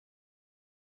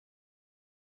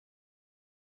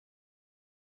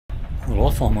Well,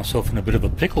 I find myself in a bit of a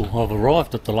pickle. I've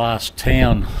arrived at the last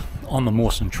town on the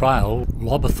Mawson Trail,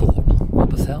 Lobethal.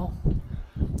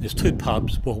 There's two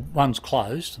pubs. Well, one's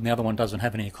closed and the other one doesn't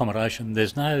have any accommodation.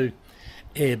 There's no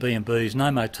Airbnbs,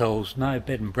 no motels, no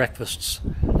bed and breakfasts.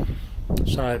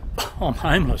 So I'm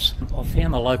homeless. I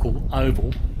found the local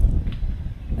oval,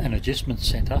 an adjustment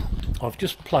centre. I've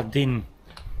just plugged in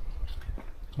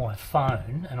my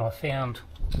phone and I found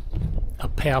a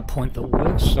PowerPoint that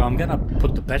works, so I'm going to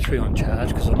put the battery on charge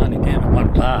because I'm only down at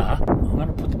one bar. I'm going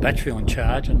to put the battery on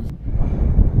charge and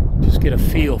just get a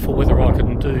feel for whether I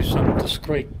can do some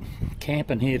discreet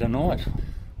camping here tonight.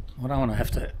 I don't want to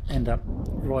have to end up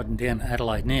riding down to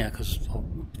Adelaide now because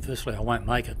firstly I won't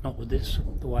make it, not with this,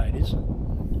 the way it is.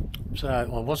 So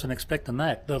I wasn't expecting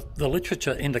that. The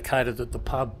literature indicated that the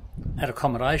pub had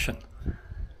accommodation.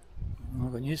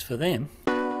 I've got news for them.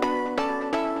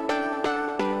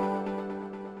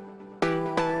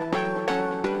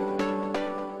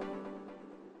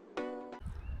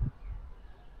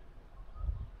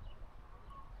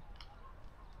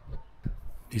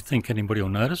 Do you think anybody will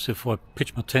notice if I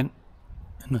pitch my tent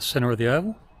in the centre of the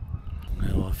oval?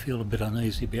 Well, I feel a bit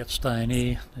uneasy about staying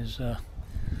here.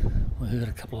 I heard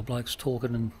a couple of blokes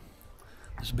talking and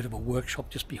there's a bit of a workshop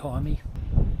just behind me.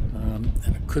 And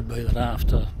it could be that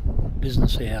after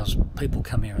business hours people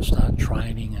come here and start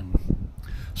training and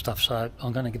stuff, so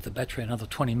I'm going to give the battery another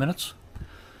 20 minutes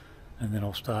and then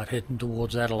I'll start heading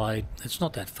towards Adelaide. It's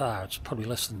not that far, it's probably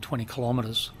less than 20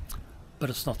 kilometres. But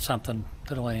it's not something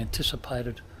that I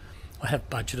anticipated. I have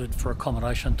budgeted for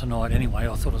accommodation tonight anyway.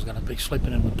 I thought I was going to be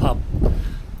sleeping in the pub.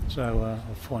 So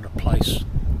I'll find a place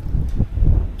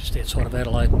just outside of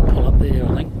Adelaide and pull up there,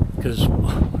 I think. Because I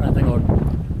don't think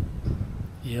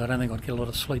I'd get a lot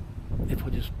of sleep if I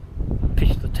just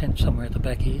pitched the tent somewhere at the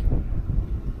back here.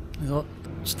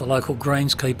 It's the local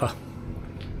greenskeeper.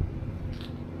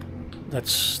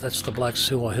 That's the blokes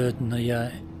who I heard in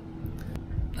the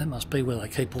that must be where they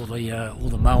keep all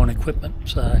the mowing equipment.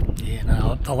 So yeah,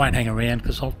 no, I won't hang around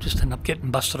because I'll just end up getting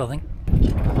busted, I think.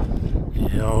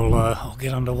 Yeah, I'll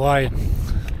get underway and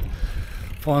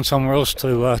find somewhere else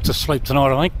to sleep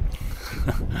tonight, I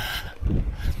think.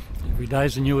 Every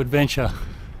day's a new adventure.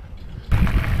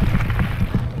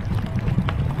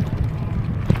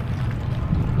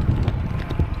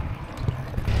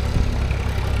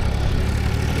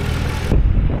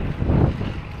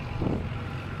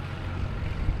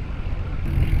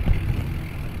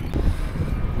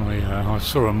 I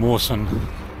saw a Mawson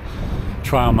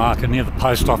trail marker near the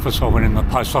post office. I went in the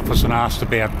post office and asked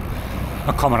about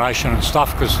accommodation and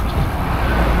stuff because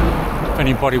if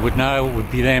anybody would know it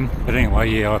would be them. But anyway,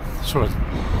 yeah, I saw a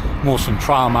Mawson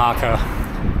trail marker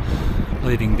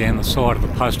leading down the side of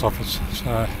the post office,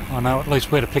 so I know at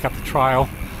least where to pick up the trail.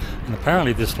 And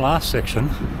apparently this last section,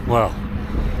 well,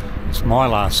 it's my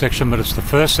last section, but it's the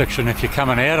first section if you're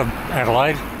coming out of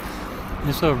Adelaide.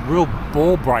 It's a real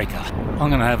ball breaker. I'm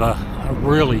going to have a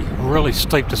really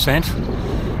steep descent,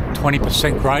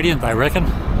 20% gradient they reckon.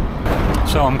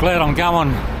 So I'm glad I'm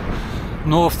going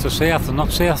north to south and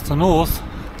not south to north.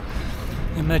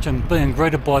 Imagine being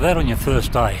greeted by that on your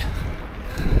first day.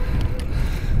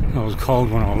 It was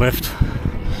cold when I left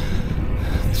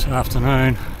this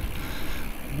afternoon.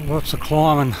 Lots of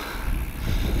climbing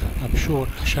up short,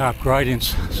 sharp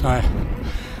gradients, so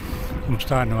I'm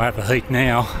starting to overheat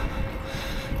now.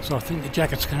 So I think the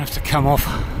jacket's going to have to come off.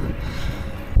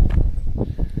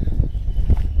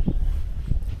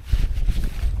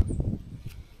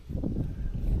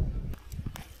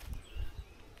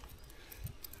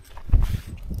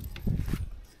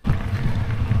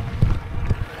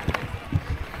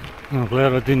 I'm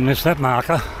glad I didn't miss that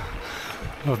marker.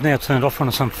 I've now turned off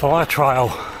onto some fire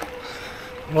trail.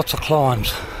 Lots of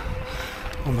climbs.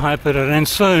 I'm hoping it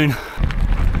ends soon.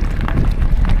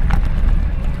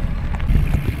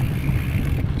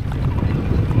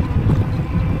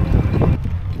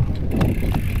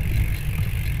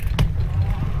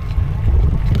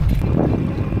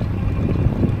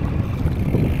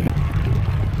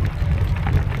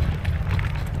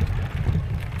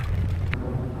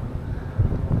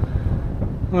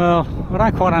 Well, I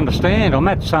don't quite understand. I'm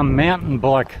at some mountain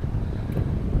bike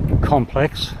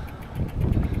complex,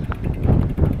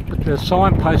 but the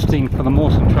signposting for the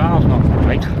Mawson Trail's not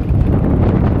great.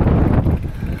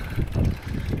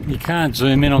 You can't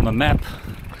zoom in on the map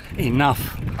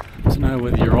enough to know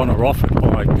whether you're on or off it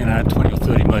by 20 or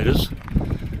 30 metres,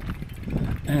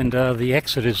 and the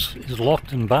exit is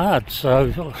locked and barred,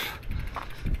 so I'm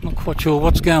not quite sure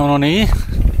what's going on here.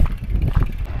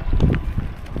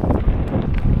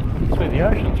 The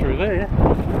ocean through there,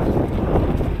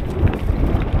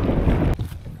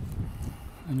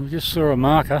 and we just saw a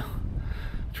marker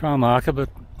trail marker, but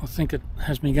I think it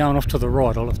has me going off to the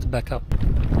right. I'll have to back up.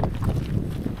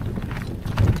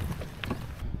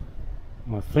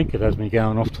 I think it has me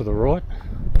going off to the right.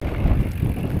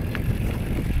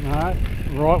 No,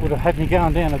 right would have had me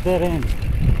going down a dead end.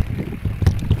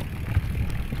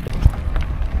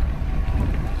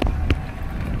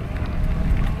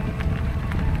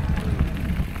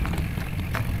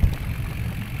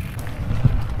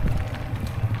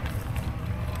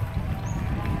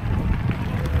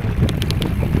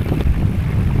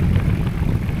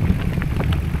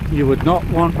 You would not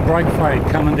want brake fade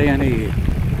coming down here.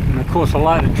 And of course a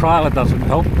loaded trailer doesn't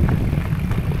help.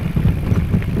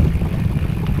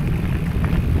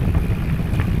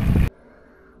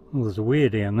 Well, there's a weir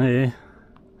down there.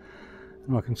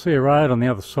 And I can see a road on the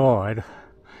other side.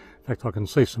 In fact, I can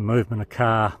see some movement, a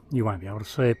car. You won't be able to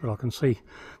see it, but I can see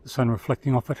the sun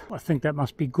reflecting off it. I think that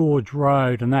must be Gorge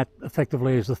Road, and that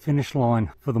effectively is the finish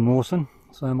line for the Mawson.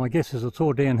 So my guess is it's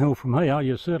all downhill from here.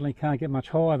 You certainly can't get much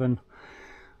higher than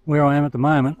where I am at the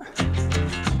moment.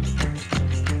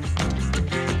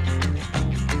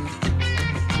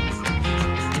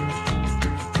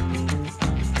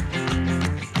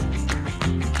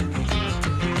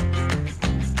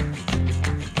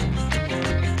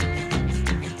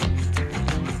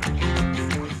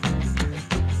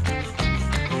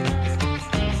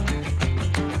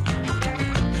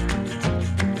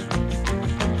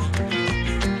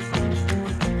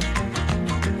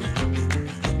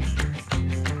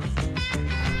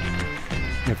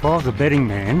 If I was a betting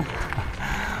man,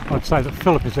 I'd say that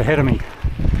Philip is ahead of me,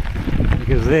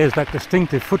 because there's that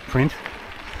distinctive footprint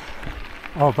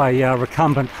of a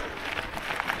recumbent,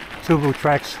 two-wheel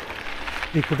tracks,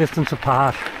 equal distance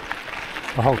apart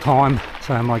the whole time.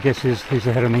 So my guess is he's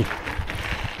ahead of me.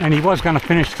 And he was going to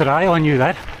finish today, I knew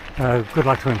that. Good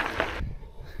luck to him.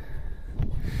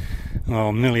 Oh,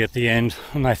 I'm nearly at the end,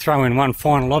 and they throw in one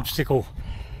final obstacle,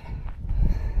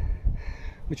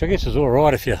 which I guess is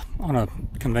alright if you're on a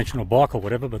conventional bike or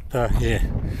whatever, but yeah,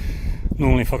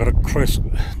 normally if I've got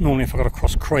to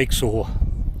cross creeks or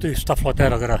do stuff like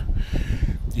that, I've got to,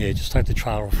 yeah, just take the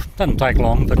trailer off. Doesn't take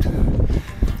long, but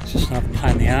it's just another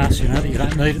pain in the arse, you know, that you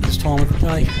don't need at this time of the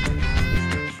day.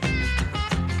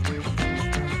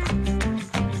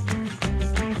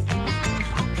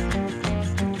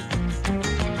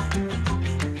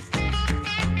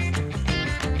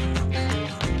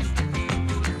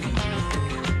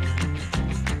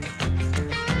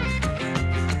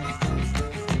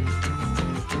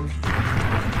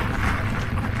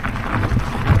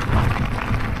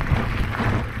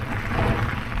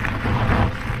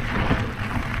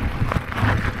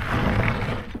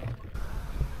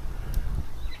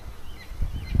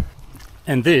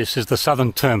 And this is the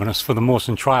southern terminus for the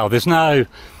Mawson Trail. There's no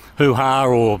hoo-ha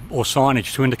or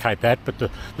signage to indicate that, but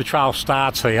the trail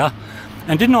starts here.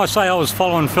 And didn't I say I was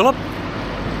following Philip?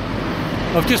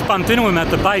 I've just bumped into him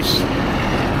at the base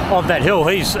of that hill.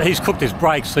 He's cooked his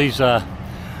brakes. He's I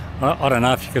don't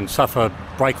know if you can suffer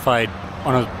brake fade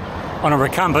on a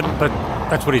recumbent, but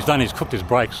that's what he's done. He's cooked his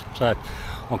brakes. So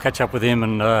I'll catch up with him,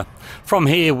 and from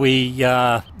here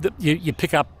you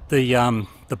pick up the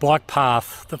bike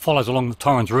path that follows along the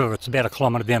Torrens River. It's about 1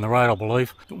 kilometre down the road, I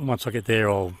believe. Once I get there,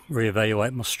 I'll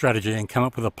reevaluate my strategy and come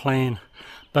up with a plan.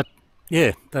 But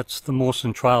yeah, that's the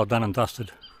Mawson Trail done and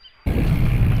dusted.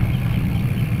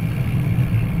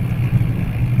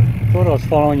 Thought I was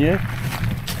following you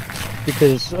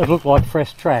because it looked like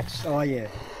fresh tracks. Oh yeah.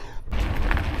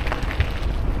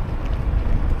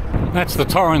 That's the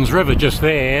Torrens River just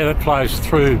there that flows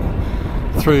through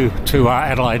to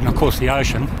Adelaide, and of course the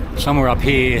ocean. Somewhere up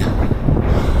here,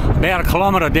 about 1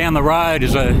 kilometre down the road,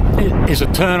 is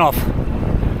a turn-off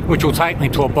which will take me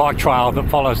to a bike trail that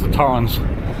follows the Torrens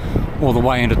all the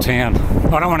way into town.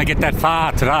 I don't want to get that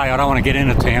far today. I don't want to get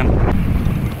into town.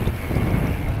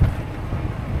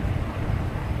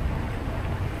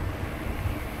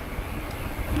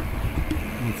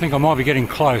 I think I might be getting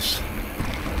close.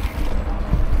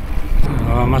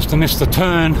 Oh, I must have missed the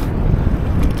turn.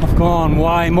 I've gone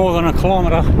way more than 1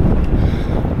 kilometre.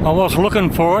 I was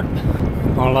looking for it.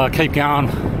 I'll keep going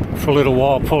for a little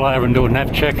while, pull over and do a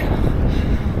nav check.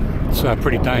 It's a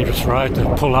pretty dangerous road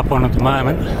to pull up on at the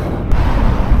moment.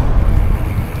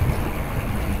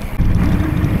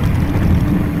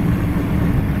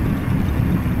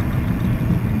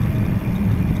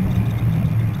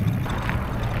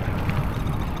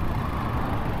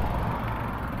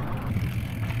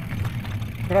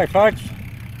 G'day folks.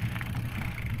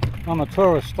 I'm a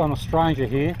tourist, I'm a stranger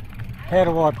here. How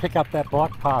do I pick up that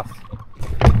bike path?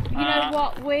 You know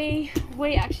what, we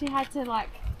actually had to like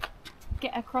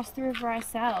get across the river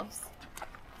ourselves.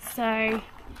 So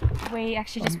we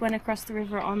actually just went across the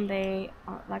river on the,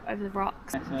 like over the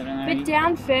rocks. But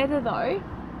down further though,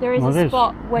 there is a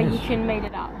spot where you can meet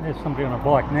it up. There's somebody on a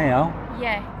bike now.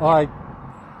 Yeah.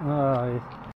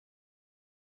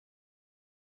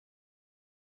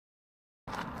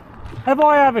 Have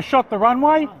I overshot the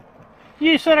runway?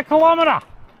 You said a kilometre.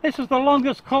 This is the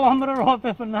longest kilometre I've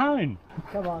ever known.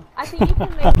 Come on. I think you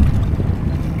can meet.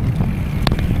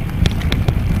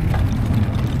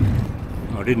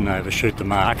 I didn't overshoot the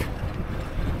mark.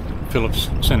 Philip's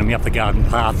sending me up the garden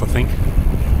path, I think.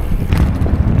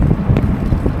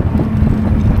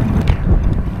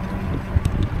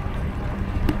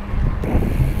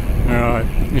 Alright,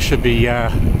 this should be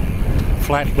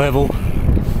flat, level,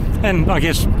 and I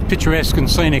guess picturesque and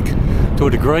scenic to a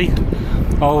degree.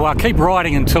 I'll keep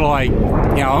riding until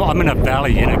I'm in a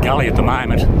valley, in a gully at the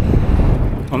moment.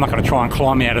 I'm not going to try and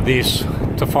climb out of this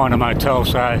to find a motel,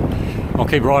 so I'll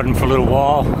keep riding for a little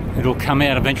while. It'll come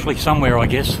out eventually somewhere, I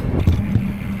guess.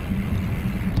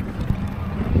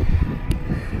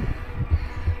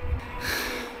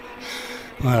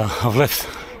 Well, I've left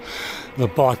the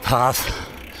bike path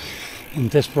in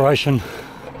desperation,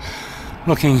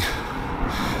 looking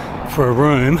for a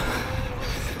room.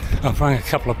 I've rung a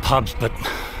couple of pubs, but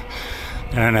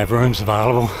they don't have rooms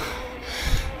available.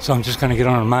 So I'm just going to get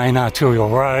on a main arterial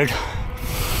road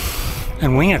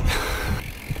and wing it.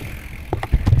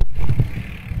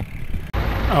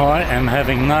 I am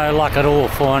having no luck at all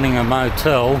finding a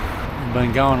motel. I've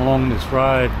been going along this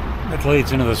road that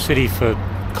leads into the city for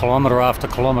kilometre after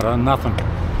kilometre, nothing.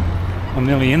 I'm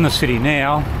nearly in the city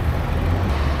now.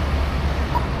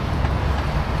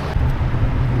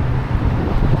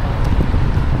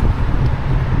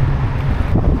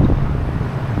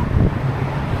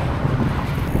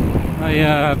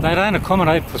 They don't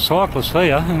accommodate for cyclists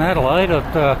here in Adelaide.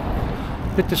 It's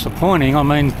a bit disappointing. I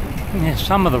mean, yeah,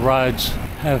 some of the roads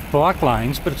have bike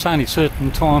lanes, but it's only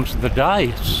certain times of the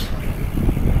day.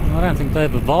 I don't think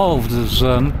they've evolved as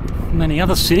many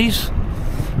other cities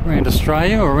around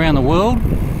Australia or around the world.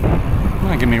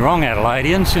 Don't get me wrong,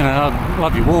 Adelaideans, I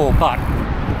love you all, but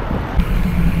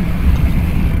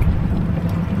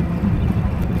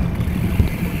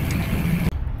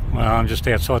well, I'm just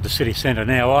outside the city centre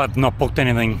now. I've not booked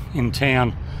anything in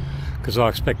town because I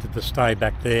expected to stay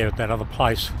back there at that other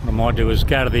place. What I might do is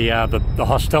go to the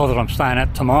hostel that I'm staying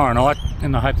at tomorrow night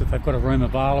in the hope that they've got a room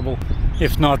available.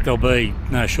 If not, there'll be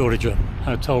no shortage of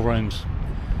hotel rooms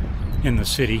in the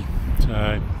city. So,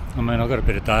 I mean, I've got a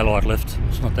bit of daylight left.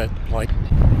 It's not that late.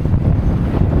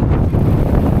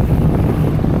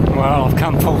 Well, I've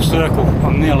come full circle.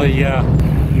 I'm nearly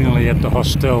at the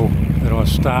hostel that I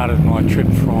started my trip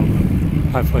from.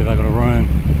 Hopefully they've got a room.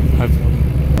 Hopefully.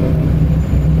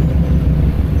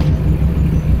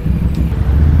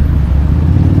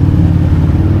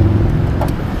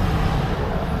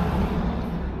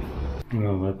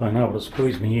 Well, they've been able to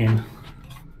squeeze me in.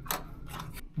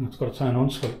 And it's got its own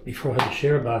ensuite before I had to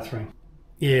share a bathroom.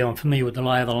 Yeah, I'm familiar with the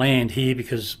lay of the land here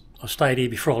because I stayed here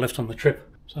before I left on the trip.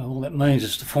 So all that means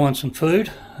is to find some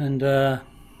food and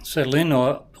settle in.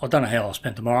 I don't know how I'll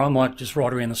spend tomorrow. I might just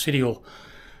ride around the city or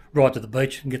ride to the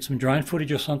beach and get some drone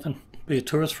footage or something. Be a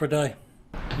tourist for a day.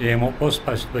 Yeah, and what was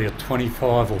supposed to be a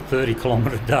 25 or 30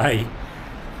 kilometre day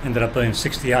ended up being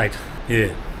 68.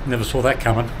 Yeah, never saw that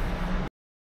coming.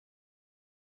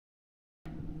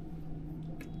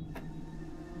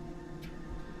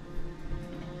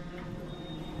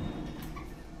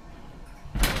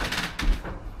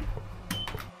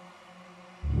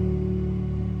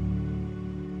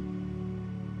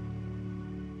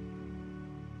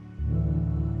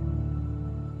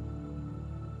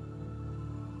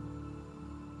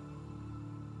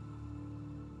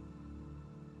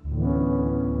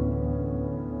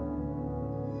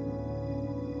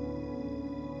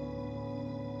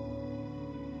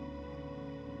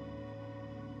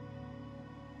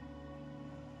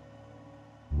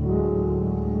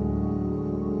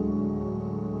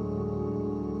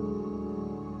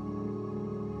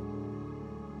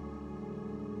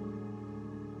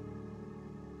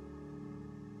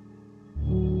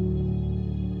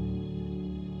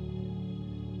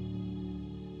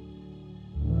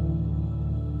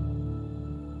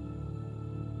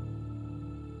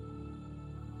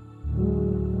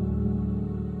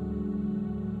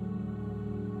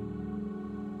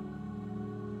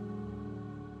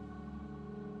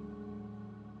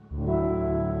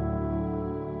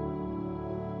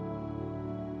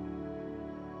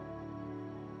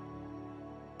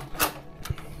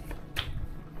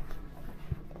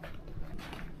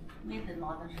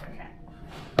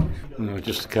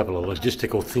 Just a couple of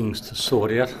logistical things to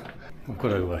sort out. I've got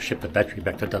to ship the battery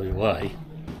back to WA.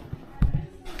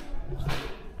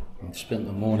 I've spent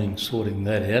the morning sorting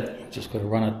that out. Just got to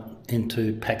run it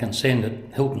into pack and send at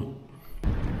Hilton.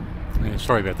 Yeah,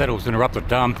 sorry about that, it was interrupted.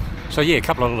 So yeah, a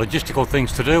couple of logistical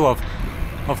things to do. I've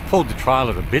pulled the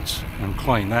trailer to bits and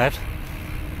cleaned that,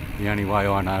 the only way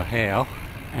I know how.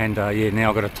 And yeah, now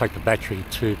I've got to take the battery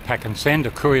to pack and send,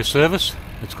 a courier service.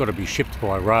 It's got to be shipped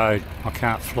by road. I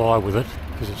can't fly with it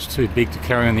because it's too big to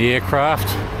carry on the aircraft.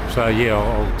 So yeah,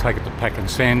 I'll take it to pack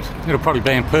and send. It'll probably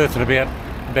be in Perth in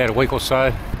about a week or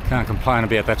so. Can't complain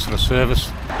about that sort of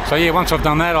service. So yeah, once I've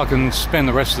done that, I can spend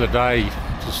the rest of the day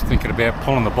just thinking about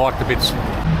pulling the bike to bits.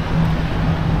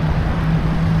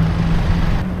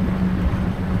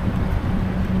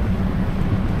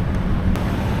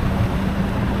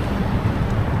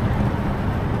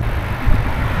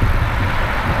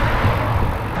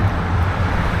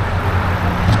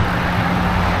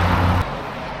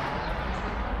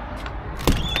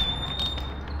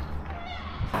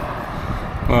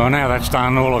 Well, now that's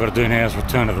done, all I've got to do now is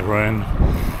return to the room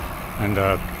and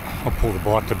I'll pull the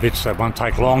bike to bits. That won't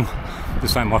take long.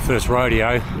 This ain't my first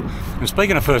rodeo. And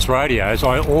speaking of first rodeos,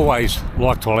 I always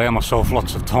like to allow myself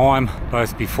lots of time,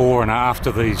 both before and after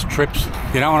these trips.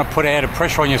 You don't want to put out a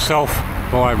pressure on yourself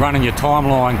by running your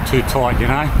timeline too tight, you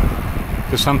know,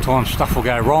 because sometimes stuff will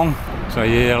go wrong. So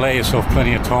yeah, allow yourself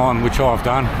plenty of time, which I've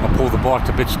done. I'll pull the bike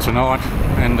to bits tonight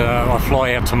and I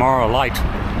fly out tomorrow late.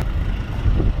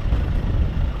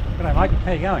 G'day mate,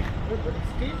 how you going?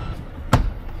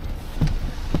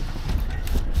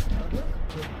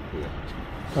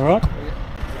 All right?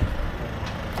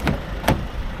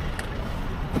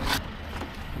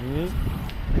 Yeah.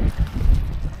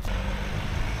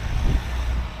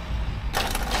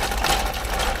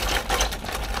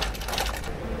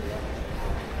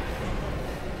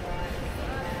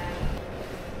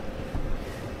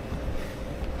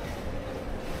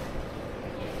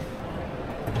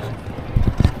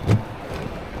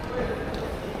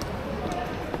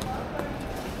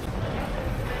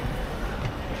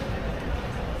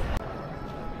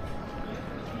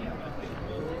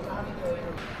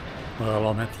 Well,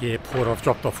 I'm at the airport. I've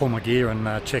dropped off all my gear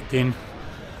and checked in.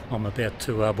 I'm about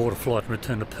to board a flight and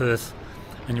return to Perth,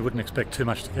 and you wouldn't expect too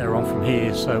much to go wrong from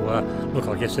here. So look,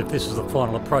 I guess if this is the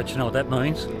final approach, you know what that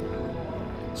means.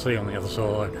 See you on the other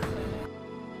side.